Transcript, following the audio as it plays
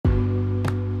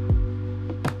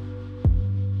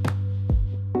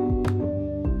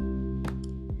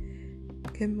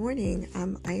Good morning,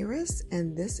 I'm Iris,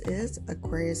 and this is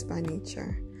Aquarius by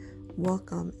Nature.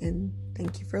 Welcome, and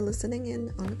thank you for listening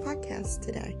in on the podcast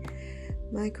today.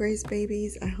 My Aquarius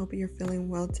babies, I hope you're feeling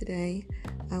well today.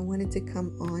 I wanted to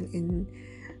come on and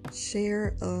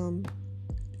share a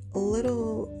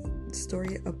little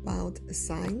story about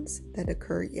signs that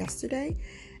occurred yesterday,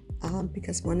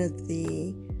 because one of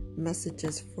the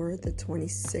messages for the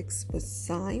 26th was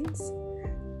signs.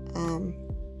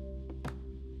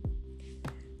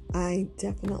 I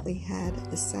definitely had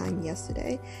a sign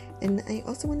yesterday, and I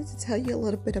also wanted to tell you a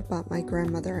little bit about my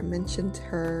grandmother. I mentioned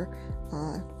her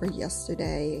for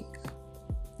yesterday.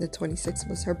 The 26th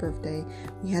was her birthday.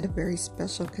 We had a very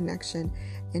special connection,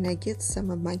 and I get some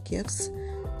of my gifts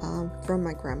from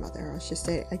my grandmother. I should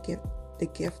say I get the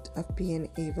gift of being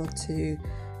able to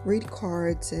read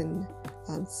cards, and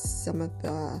some of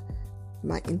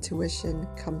my intuition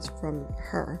comes from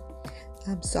her.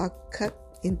 So I'll cut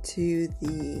into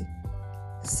the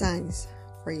signs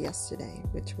for yesterday,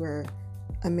 which were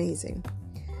amazing.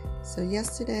 So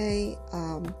yesterday,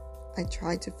 I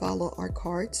tried to follow our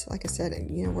cards. Like I said,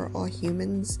 we're all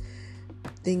humans.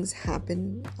 Things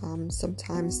happen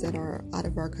sometimes that are out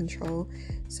of our control.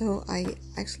 So I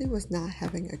actually was not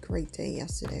having a great day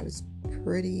yesterday. It was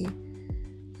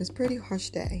a pretty harsh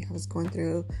day. I was going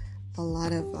through a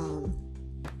lot of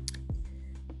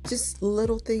just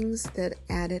little things that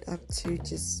added up to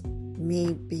just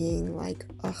me being like,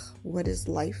 ugh, what is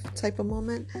life type of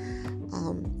moment.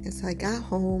 And so I got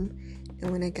home,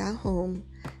 and when I got home,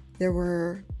 there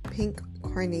were pink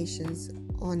carnations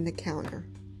on the counter.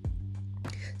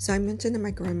 So I mentioned that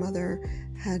my grandmother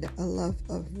had a love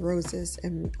of roses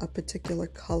and a particular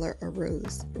color of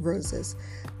roses,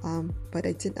 but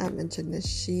I did not mention that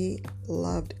she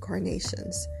loved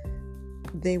carnations.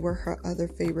 They were her other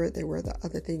favorite. They were the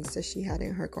other things that she had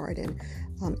in her garden.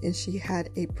 And she had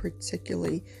a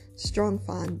particularly strong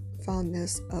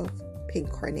fondness of pink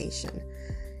carnation.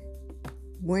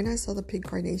 When I saw the pink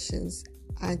carnations,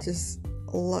 I just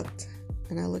looked,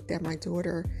 and I looked at my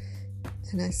daughter,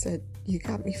 and I said, "You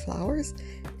got me flowers?"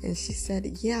 And she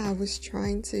said, "Yeah, I was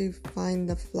trying to find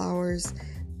the flowers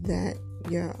that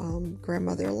your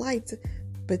grandmother liked,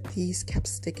 but these kept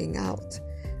sticking out."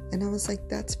 And I was like,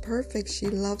 "That's perfect. She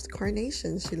loves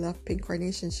carnations. She loved pink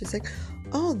carnations." She's like,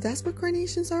 "Oh, that's what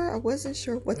carnations are? I wasn't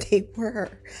sure what they were."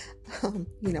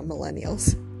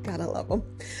 Millennials. Gotta love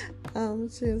them.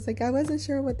 She was like, "I wasn't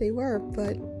sure what they were,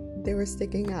 but they were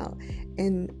sticking out."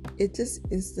 And it just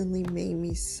instantly made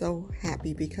me so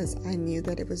happy, because I knew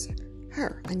that it was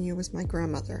her. I knew it was my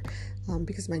grandmother,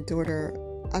 because my daughter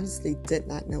obviously did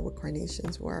not know what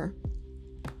carnations were,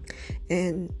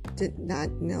 and did not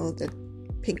know that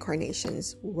pink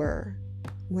carnations were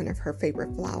one of her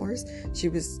favorite flowers. She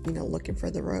was, looking for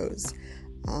the rose.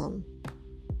 And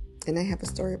I have a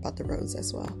story about the rose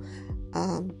as well.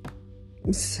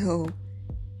 So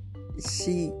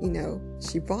she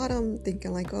bought them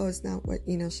thinking like, oh, it's not what,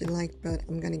 she liked, but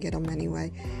I'm going to get them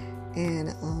anyway. And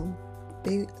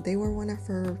they were one of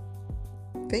her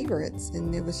favorites.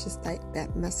 And it was just like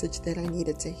that message that I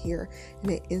needed to hear.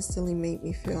 And it instantly made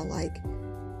me feel like,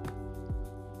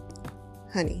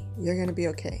 honey, you're going to be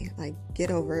okay. Like,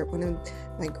 get over it. One of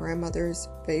my grandmother's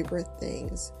favorite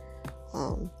things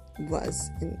was,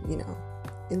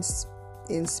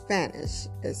 in Spanish,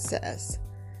 it says,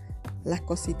 "La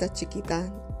cosita chiquita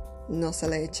no se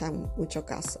le echa mucho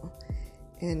caso."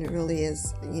 And it really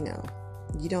is,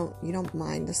 you don't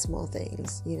mind the small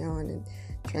things, and it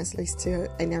translates to,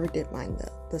 I never did mind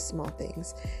the small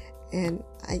things. And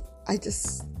I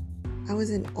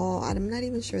was in awe. I'm not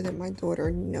even sure that my daughter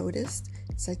noticed.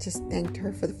 So I just thanked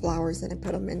her for the flowers, and I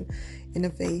put them in a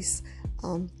vase.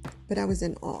 But I was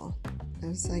in awe. I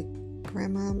was like,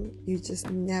 "Grandma, you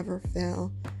just never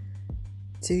fail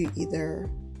to either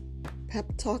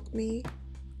pep talk me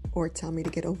or tell me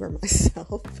to get over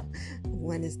myself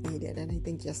when it's needed." And I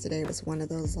think yesterday was one of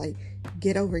those, like,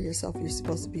 get over yourself. You're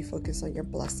supposed to be focused on your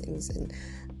blessings and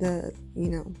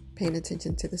paying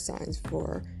attention to the signs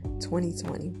for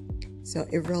 2020. So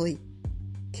it really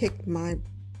kicked my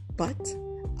butt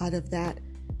out of that,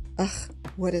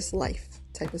 what is life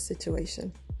type of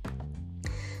situation.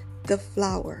 The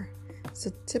flower.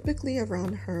 So typically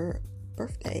around her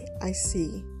birthday, I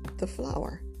see the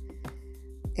flower.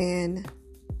 And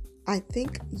I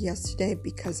think yesterday,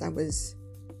 because I was,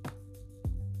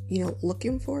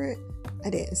 looking for it,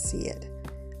 I didn't see it.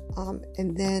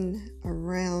 And then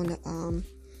around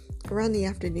the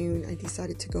afternoon, I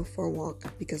decided to go for a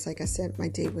walk, because like I said, my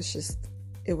day was just,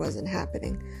 it wasn't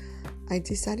happening. I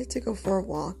decided to go for a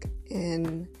walk,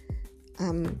 and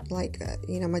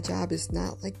my job is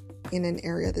not like in an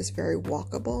area that's very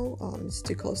walkable. It's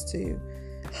too close to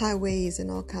highways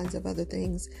and all kinds of other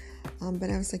things. But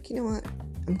I was like, you know what?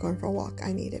 I'm going for a walk.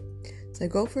 I need it. So I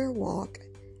go for a walk,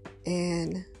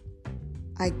 and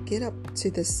I get up to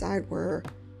the side where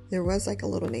there was like a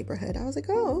little neighborhood. I was like,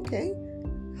 oh, okay.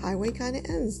 Highway kind of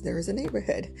ends. There's a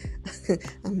neighborhood.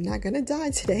 I'm not going to die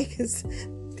today because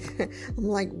I'm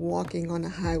like walking on the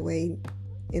highway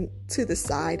to the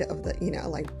side of the,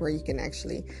 like where you can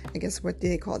actually, I guess, what do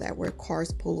they call that? Where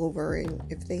cars pull over and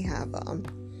if they have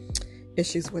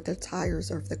issues with their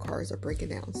tires or if the cars are breaking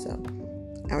down. So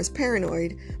I was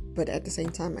paranoid, but at the same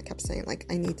time, I kept saying, like,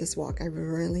 I need this walk. I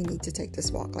really need to take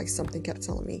this walk. Like, something kept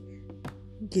telling me,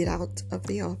 get out of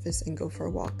the office and go for a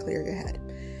walk, clear your head.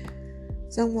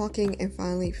 So I'm walking and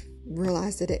finally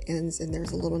realize that it ends and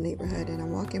there's a little neighborhood, and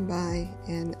I'm walking by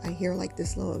and I hear like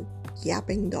this little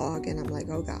yapping dog, and I'm like,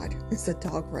 oh God, it's a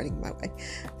dog running my way.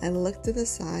 I look to the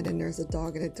side and there's a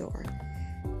dog at the door.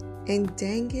 And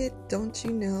dang it, don't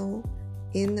you know,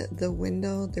 in the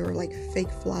window there were like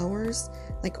fake flowers,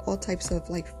 like all types of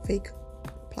like fake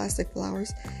plastic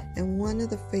flowers, and one of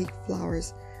the fake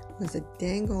flowers was a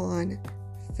dang on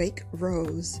fake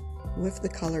rose with the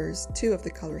colors, two of the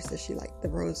colors that she liked. The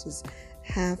rose was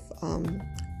half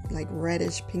like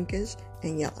reddish pinkish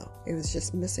and yellow. It was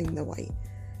just missing the white.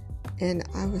 And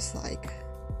I was like,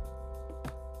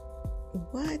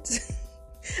 what?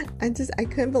 I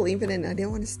couldn't believe it, and I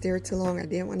didn't want to stare too long. I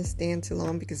didn't want to stand too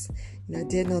long because, I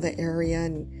did know the area,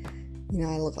 and,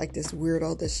 I look like this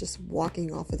weirdo that's just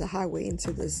walking off of the highway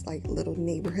into this like little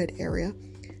neighborhood area.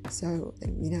 So,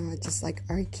 I just like,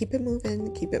 all right, keep it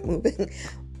moving.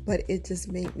 But it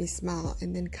just made me smile.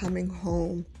 And then coming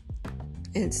home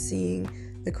and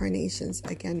seeing the carnations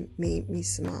again made me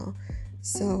smile.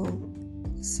 So,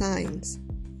 signs.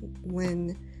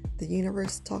 When the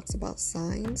universe talks about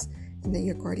signs, and then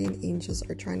your guardian angels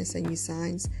are trying to send you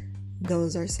signs,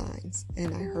 those are signs.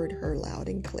 And I heard her loud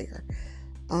and clear.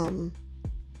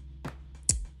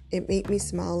 It made me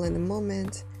smile in the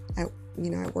moment. At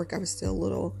work, I was still a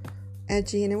little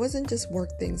edgy, and it wasn't just work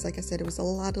things. Like I said, it was a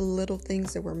lot of little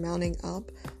things that were mounting up,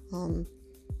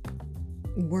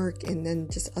 work, and then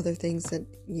just other things that,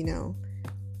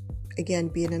 again,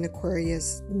 being an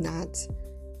Aquarius, not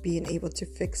being able to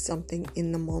fix something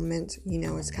in the moment,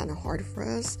 it's kind of hard for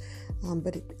us.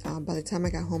 But by the time I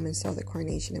got home and saw the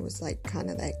carnation, it was like kind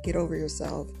of that, get over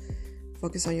yourself,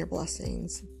 focus on your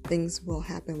blessings. Things will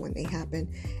happen when they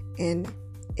happen. And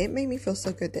it made me feel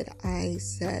so good that I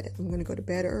said, I'm going to go to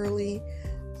bed early.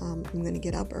 I'm going to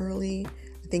get up early.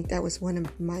 I think that was one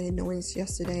of my annoyances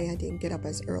yesterday. I didn't get up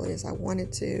as early as I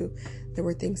wanted to. There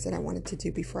were things that I wanted to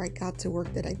do before I got to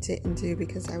work that I didn't do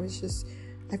because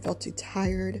I felt too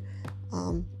tired.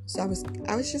 So I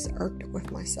was just irked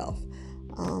with myself.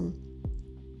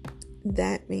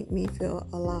 That made me feel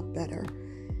a lot better.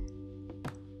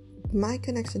 My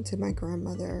connection to my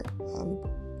grandmother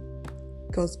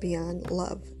goes beyond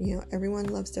love. Everyone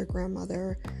loves their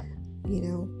grandmother.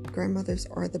 Grandmothers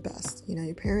are the best.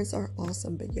 Your parents are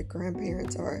awesome, but your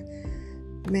grandparents are,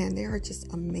 man, they are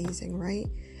just amazing, right?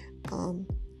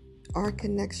 Our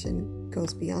connection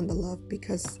goes beyond the love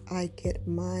because I get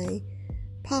my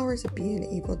powers of being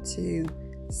able to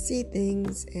see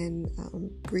things and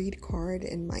read card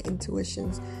and my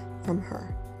intuitions from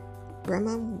her.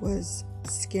 Grandma was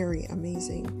scary,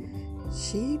 amazing.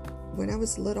 When I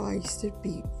was little, I used to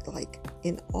be like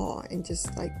in awe and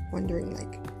just like wondering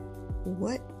like,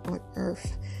 what on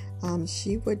earth?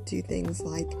 She would do things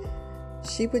like,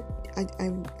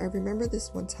 I remember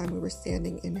this one time we were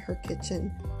standing in her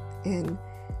kitchen, and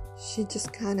she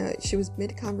was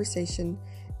mid-conversation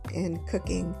and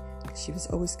cooking. She was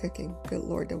always cooking. Good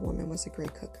Lord, the woman was a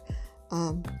great cook.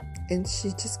 And she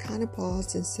just kind of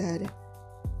paused and said,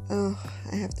 oh,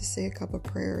 I have to say a couple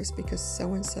prayers because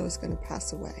so-and-so is going to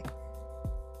pass away.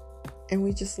 And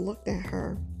we just looked at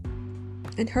her.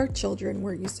 And her children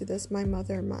were used to this. My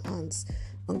mother, my aunts,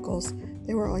 uncles,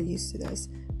 they were all used to this.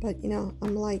 But,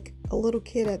 I'm like a little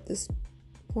kid at this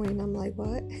point. I'm like,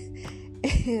 what?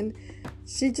 And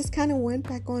she just kind of went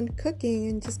back on cooking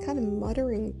and just kind of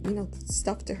muttering,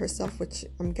 stuff to herself, which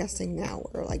I'm guessing now,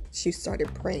 or like she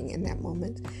started praying in that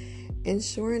moment. And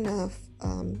sure enough,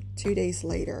 2 days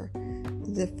later,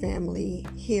 the family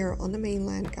here on the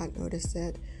mainland got notice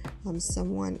that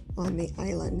someone on the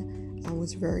island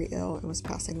was very ill and was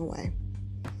passing away.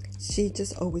 She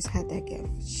just always had that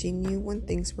gift. She knew when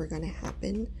things were going to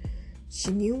happen.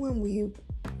 She knew when we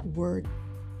were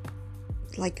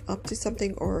like up to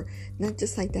something, or not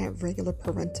just like that regular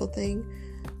parental thing.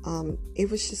 It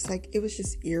was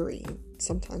just eerie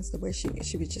sometimes, the way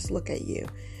she would just look at you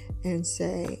and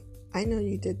say, I know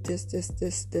you did this,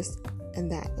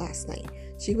 and that last night.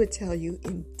 She would tell you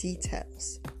in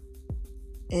details.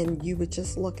 And you would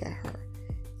just look at her.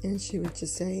 And she would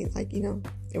just say, like,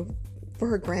 for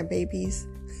her grandbabies,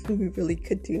 we really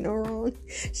could do no wrong.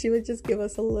 She would just give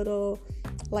us a little,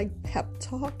 like, pep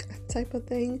talk type of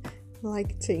thing,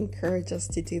 like, to encourage us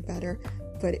to do better.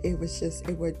 But it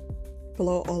would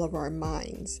blow all of our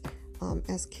minds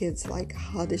as kids. Like,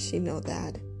 how does she know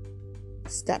that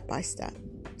step by step?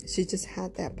 She just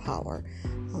had that power.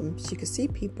 She could see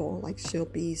people, like, she'll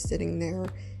be sitting there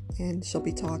and she'll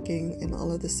be talking, and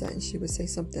all of a sudden she would say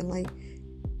something like,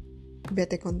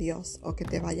 vete con Dios, o que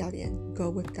te vaya bien, go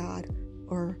with God,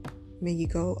 or may you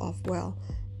go off well,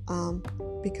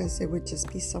 because it would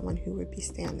just be someone who would be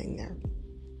standing there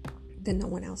that no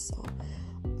one else saw.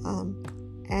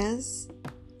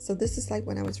 So this is like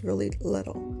when I was really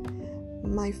little.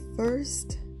 My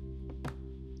first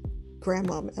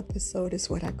grandmom episode is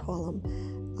what I call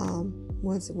them,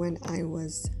 was when I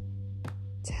was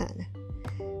 10.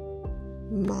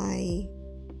 My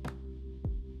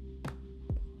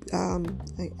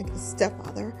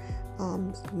stepfather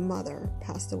mother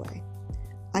passed away.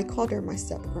 I called her my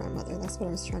step grandmother. That's what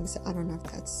I was trying to say. I don't know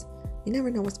if that's, you never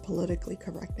know what's politically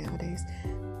correct nowadays.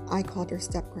 I called her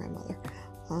step grandmother.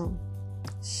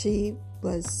 She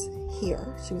was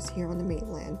here. She was here on the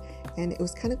mainland, and it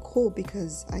was kind of cool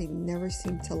because I never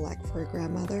seemed to lack for a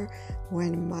grandmother.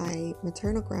 When my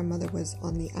maternal grandmother was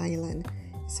on the island,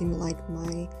 it seemed like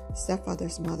my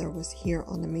stepfather's mother was here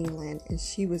on the mainland, and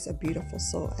she was a beautiful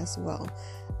soul as well.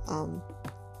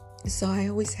 So I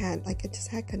always had, I just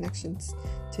had connections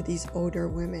to these older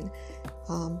women.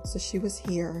 So she was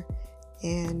here,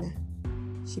 and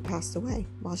she passed away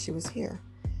while she was here.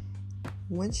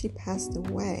 When she passed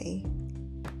away,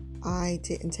 I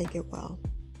didn't take it well.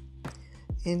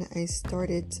 And I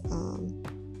started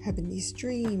having these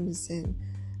dreams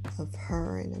of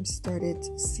her, and I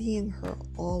started seeing her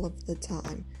all of the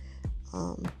time.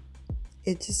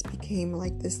 It just became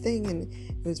like this thing, and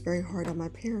it was very hard on my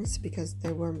parents because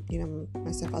they were,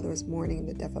 my stepfather was mourning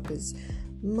the death of his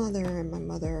mother, and my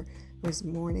mother was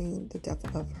mourning the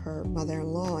death of her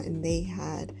mother-in-law, and they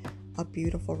had a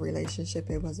beautiful relationship.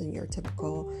 It wasn't your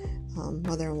typical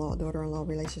mother-in-law, daughter-in-law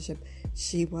relationship.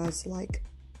 She was like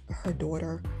her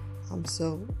daughter.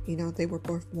 So, they were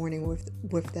both mourning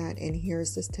with that, and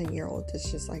here's this 10-year-old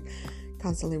that's just like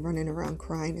constantly running around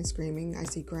crying and screaming, I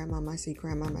see grandmom, I see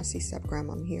grandmom, I see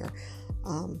step-grandmom here.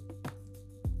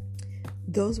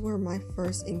 Those were my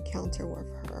first encounter with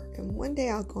her. And one day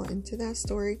I'll go into that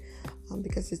story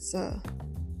because it's a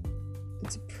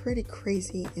pretty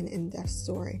crazy and in-depth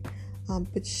story.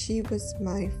 But she was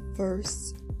my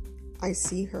first, I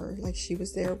see her, like she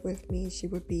was there with me. She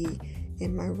would be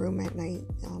in my room at night.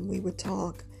 We would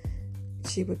talk.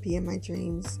 She would be in my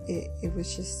dreams. It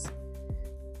was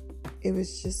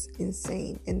just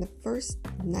insane. And the first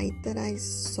night that I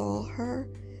saw her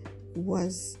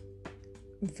was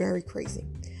very crazy.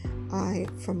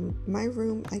 From my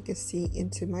room, I could see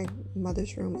into my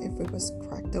mother's room if it was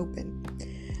cracked open.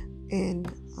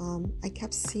 And I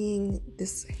kept seeing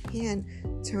this hand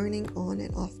turning on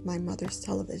and off my mother's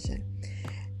television.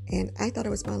 And I thought it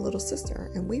was my little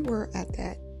sister. And we were at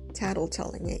that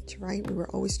tattle-telling age, right? We were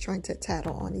always trying to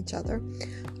tattle on each other.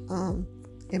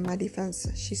 In my defense,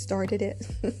 she started it.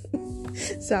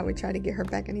 So I would try to get her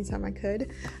back anytime I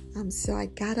could. So I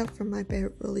got up from my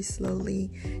bed really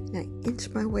slowly, and I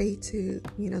inched my way to,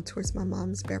 towards my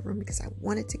mom's bedroom because I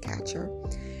wanted to catch her.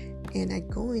 And I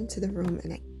go into the room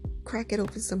and I crack it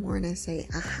open some more and I say,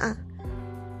 aha.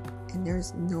 And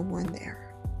there's no one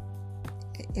there.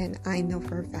 And I know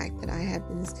for a fact that I have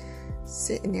been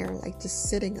sitting there, like just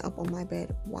sitting up on my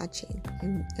bed watching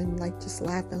and like just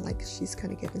laughing like she's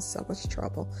kind of getting so much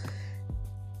trouble.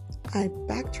 I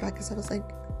backtracked because I was like,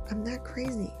 I'm not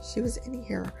crazy. She was in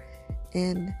here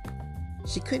and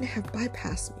she couldn't have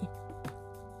bypassed me.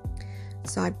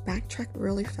 So I backtracked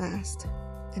really fast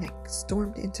and I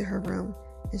stormed into her room,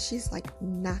 and she's like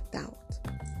knocked out.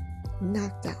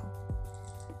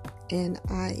 And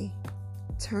I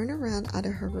turn around out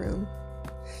of her room,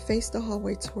 face the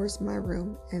hallway towards my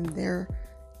room, and there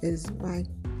is my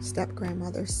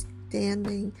step-grandmother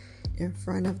standing in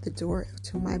front of the door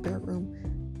to my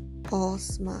bedroom, all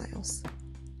smiles.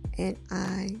 And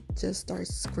I just start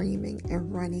screaming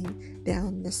and running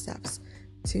down the steps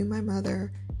to my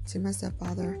mother, to my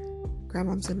stepfather.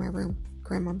 Grandmom's in my room.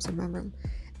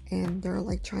 And they're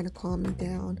like trying to calm me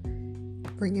down,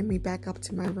 bringing me back up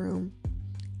to my room.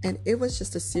 And it was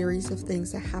just a series of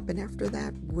things that happened after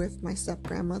that with my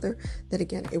step-grandmother that,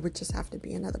 again, it would just have to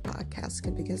be another podcast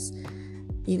because,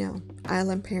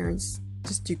 island parents,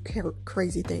 just do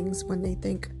crazy things when they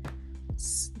think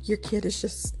your kid is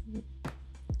just,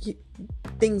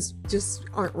 things just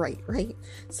aren't right?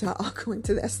 So I'll go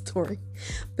into that story.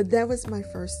 But that was my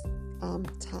first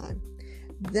time.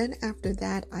 Then after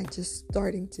that, I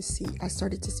started to see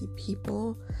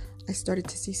people. I started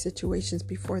to see situations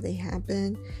before they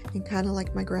happen. And kind of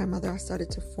like my grandmother, I started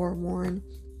to forewarn.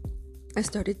 I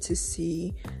started to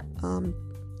see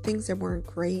things that weren't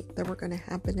great that were going to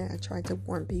happen, and I tried to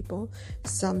warn people.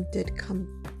 Some did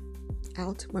come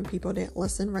out when people didn't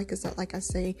listen, right? Because like I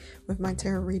say, with my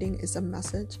tarot reading, it's a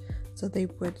message. So they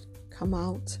would come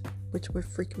out, which would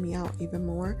freak me out even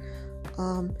more.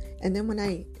 And then when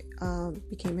I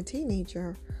became a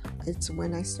teenager, it's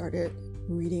when I started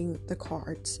reading the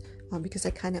cards, because I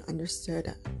kind of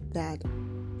understood that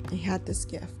I had this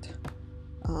gift,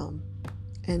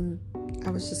 and I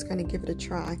was just going to give it a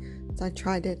try. So I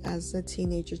tried it as a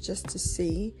teenager just to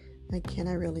see, like, can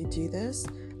I really do this?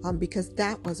 Because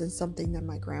that wasn't something that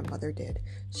my grandmother did.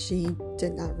 She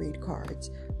did not read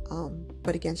cards.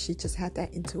 But again, she just had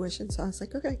that intuition. So I was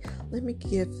like, okay, let me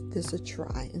give this a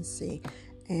try and see.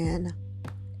 And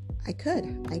I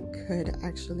could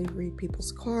actually read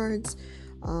people's cards,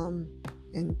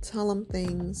 and tell them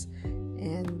things.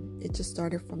 And it just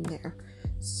started from there.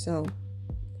 So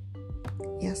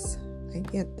yes, I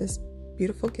get this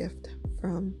beautiful gift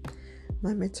from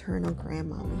my maternal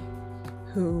grandmommy,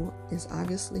 who is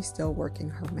obviously still working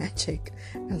her magic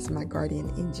as my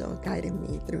guardian angel, guiding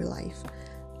me through life.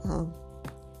 So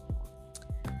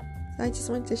I just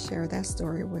wanted to share that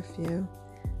story with you,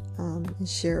 and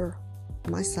share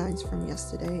my signs from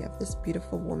yesterday of this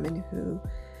beautiful woman who,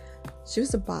 she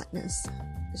was a botanist.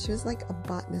 She was like a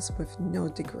botanist with no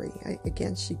degree.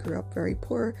 Again, she grew up very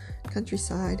poor,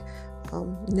 countryside,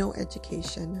 no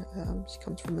education. She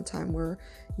comes from a time where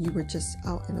you were just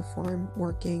out in a farm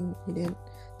working. They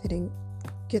didn't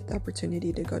get the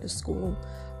opportunity to go to school.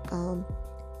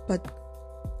 But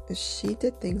she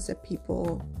did things that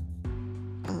people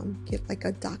get like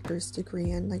a doctor's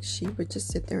degree in. Like, she would just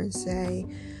sit there and say,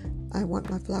 I want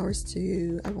my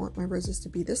roses to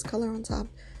be this color on top,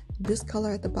 this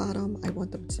color at the bottom. I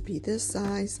want them to be this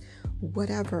size,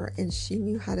 whatever. And she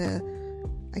knew how to,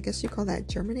 I guess you call that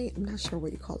germinate. I'm not sure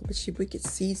what you call it, but she would get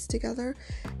seeds together,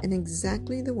 and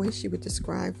exactly the way she would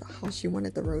describe how she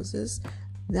wanted the roses,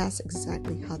 that's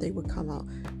exactly how they would come out.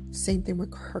 Same thing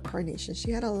with her carnations.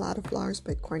 She had a lot of flowers,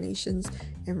 but carnations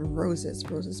and roses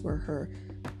were her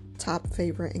top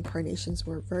favorite, and carnations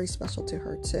were very special to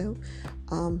her too.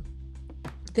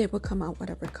 They would come out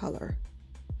whatever color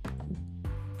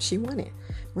she wanted.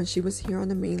 When she was here on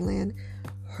the mainland,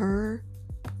 her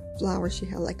flowers, she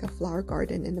had like a flower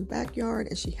garden in the backyard,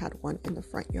 and she had one in the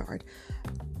front yard.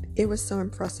 It was so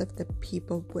impressive that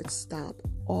people would stop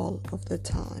all of the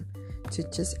time to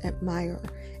just admire.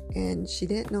 And she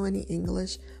didn't know any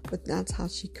English, but that's how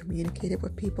she communicated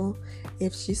with people.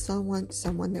 If she saw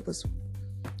someone that was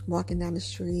walking down the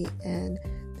street and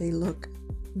they look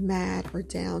mad or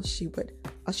down, she would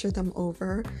usher them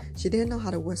over. She didn't know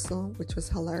how to whistle, which was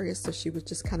hilarious, so she would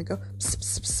just kind of go pss,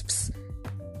 pss, pss, pss.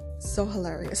 So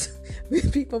hilarious.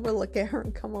 People would look at her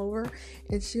and come over,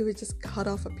 and she would just cut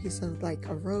off a piece of like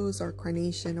a rose or a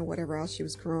carnation or whatever else she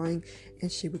was growing,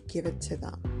 and she would give it to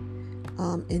them.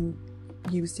 And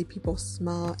you would see people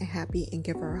smile and happy and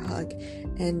give her a hug.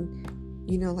 And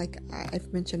like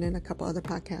I've mentioned in a couple other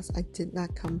podcasts, I did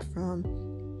not come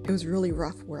from, it was really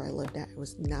rough where I lived at. It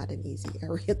was not an easy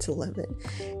area to live in.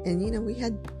 And we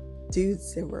had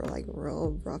dudes that were like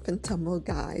real rough and tumble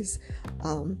guys.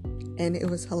 And it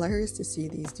was hilarious to see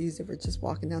these dudes that were just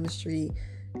walking down the street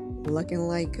looking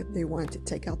like they wanted to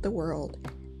take out the world,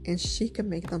 and she could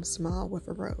make them smile with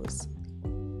a rose.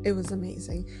 It was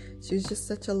amazing. She was just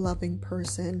such a loving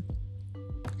person.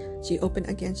 She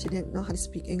didn't know how to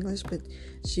speak English, but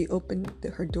she opened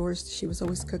her doors. She was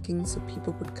always cooking, so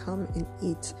people would come and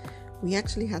eat. We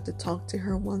actually had to talk to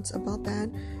her once about that.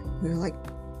 We were like,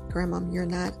 Grandma, you're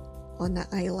not on the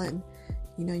island.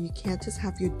 You can't just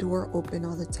have your door open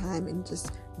all the time and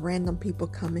just random people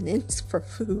coming in for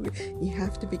food. You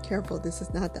have to be careful. This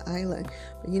is not the island.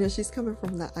 But she's coming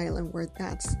from the island where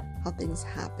that's how things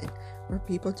happen, where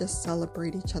people just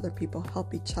celebrate each other, people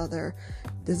help each other.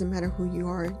 Doesn't matter who you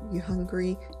are. You're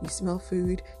hungry, you smell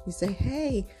food, you say,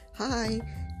 hey, hi,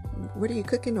 what are you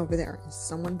cooking over there? And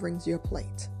someone brings you a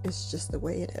plate. It's just the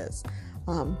way it is.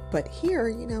 But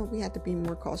here, we had to be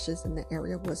more cautious, and the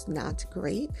area was not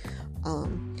great.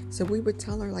 So we would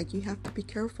tell her, like, you have to be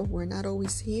careful. We're not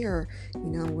always here.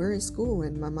 We're in school,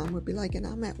 and my mom would be like, and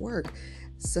I'm at work.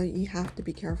 So you have to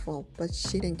be careful. But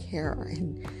she didn't care.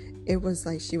 And it was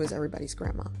like she was everybody's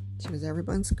grandma. She was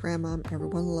everyone's grandma.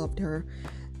 Everyone loved her.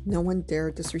 No one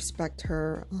dared disrespect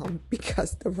her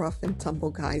because the rough and tumble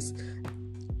guys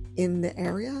in the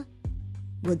area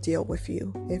would deal with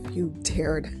you if you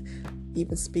dared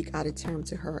even speak out of turn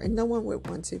to her. And no one would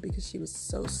want to because she was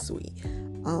so sweet.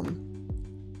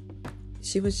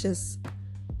 She was just,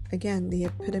 again, the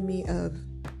epitome of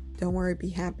don't worry, be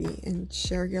happy, and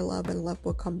share your love, and love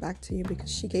will come back to you,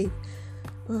 because she gave,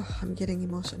 I'm getting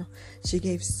emotional. She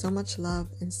gave so much love,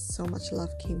 and so much love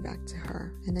came back to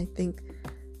her. And I think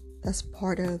that's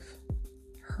part of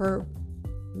her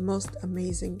most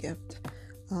amazing gift.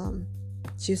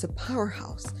 She was a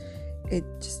powerhouse. It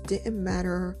just didn't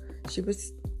matter. She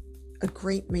was a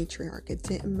great matriarch. It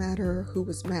didn't matter who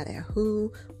was mad at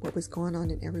who, what was going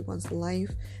on in everyone's life.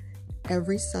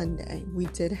 Every Sunday, we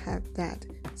did have that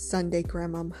Sunday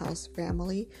grandmom house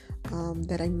family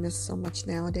that I miss so much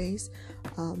nowadays.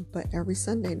 But every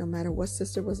Sunday, no matter what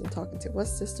sister wasn't talking to what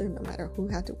sister, no matter who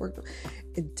had to work,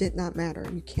 it did not matter.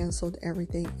 You canceled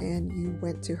everything and you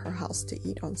went to her house to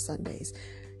eat on Sundays.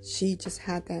 She just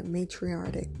had that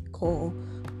matriarchal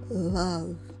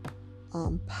love,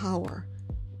 power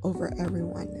over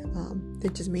everyone.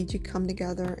 That just made you come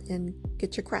together and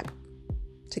get your crap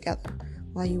together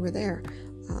while you were there.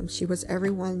 She was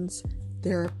everyone's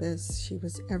therapist. She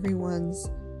was everyone's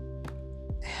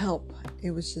help.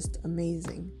 It was just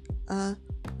amazing.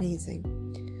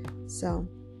 So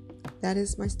that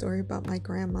is my story about my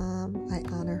grandma. I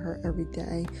honor her every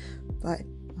day, but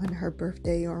on her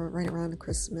birthday or right around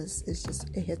Christmas,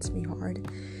 it hits me hard.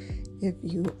 If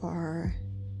you are,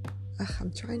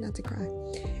 I'm trying not to cry.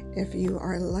 If you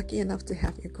are lucky enough to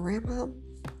have your grandma,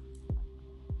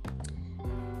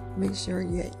 make sure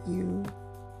that you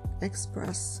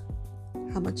express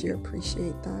how much you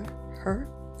appreciate her,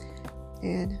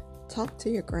 and talk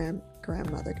to your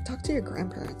grandmother, talk to your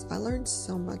grandparents. I learned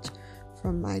so much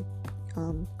from my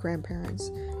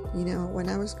grandparents. You know, when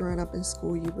I was growing up in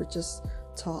school, you were just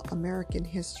taught American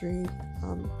history.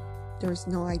 There was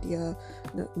no idea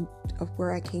of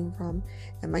where I came from,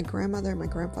 and my grandmother and my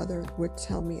grandfather would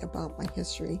tell me about my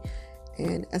history.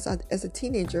 And as a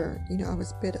teenager, you know, I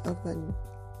was a bit of an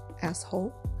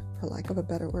asshole, for lack of a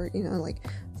better word. You know, like,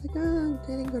 it's like, oh,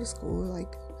 they didn't go to school.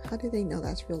 Like, how do they know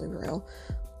that's really real?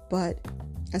 But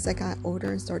as I got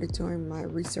older and started doing my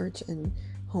research and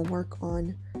homework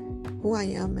on who I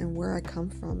am and where I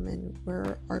come from and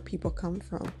where our people come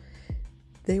from,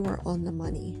 they were on the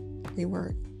money.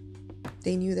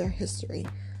 They knew their history.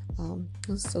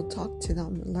 So talk to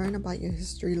them, learn about your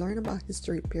history, learn about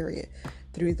history, period,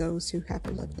 through those who have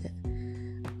lived it.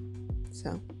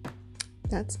 So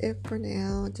that's it for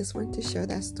now. Just wanted to share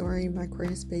that story. My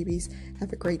Aquarius babies,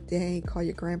 have a great day. Call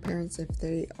your grandparents if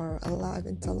they are alive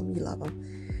and tell them you love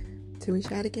them. Till we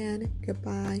chat again,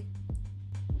 goodbye.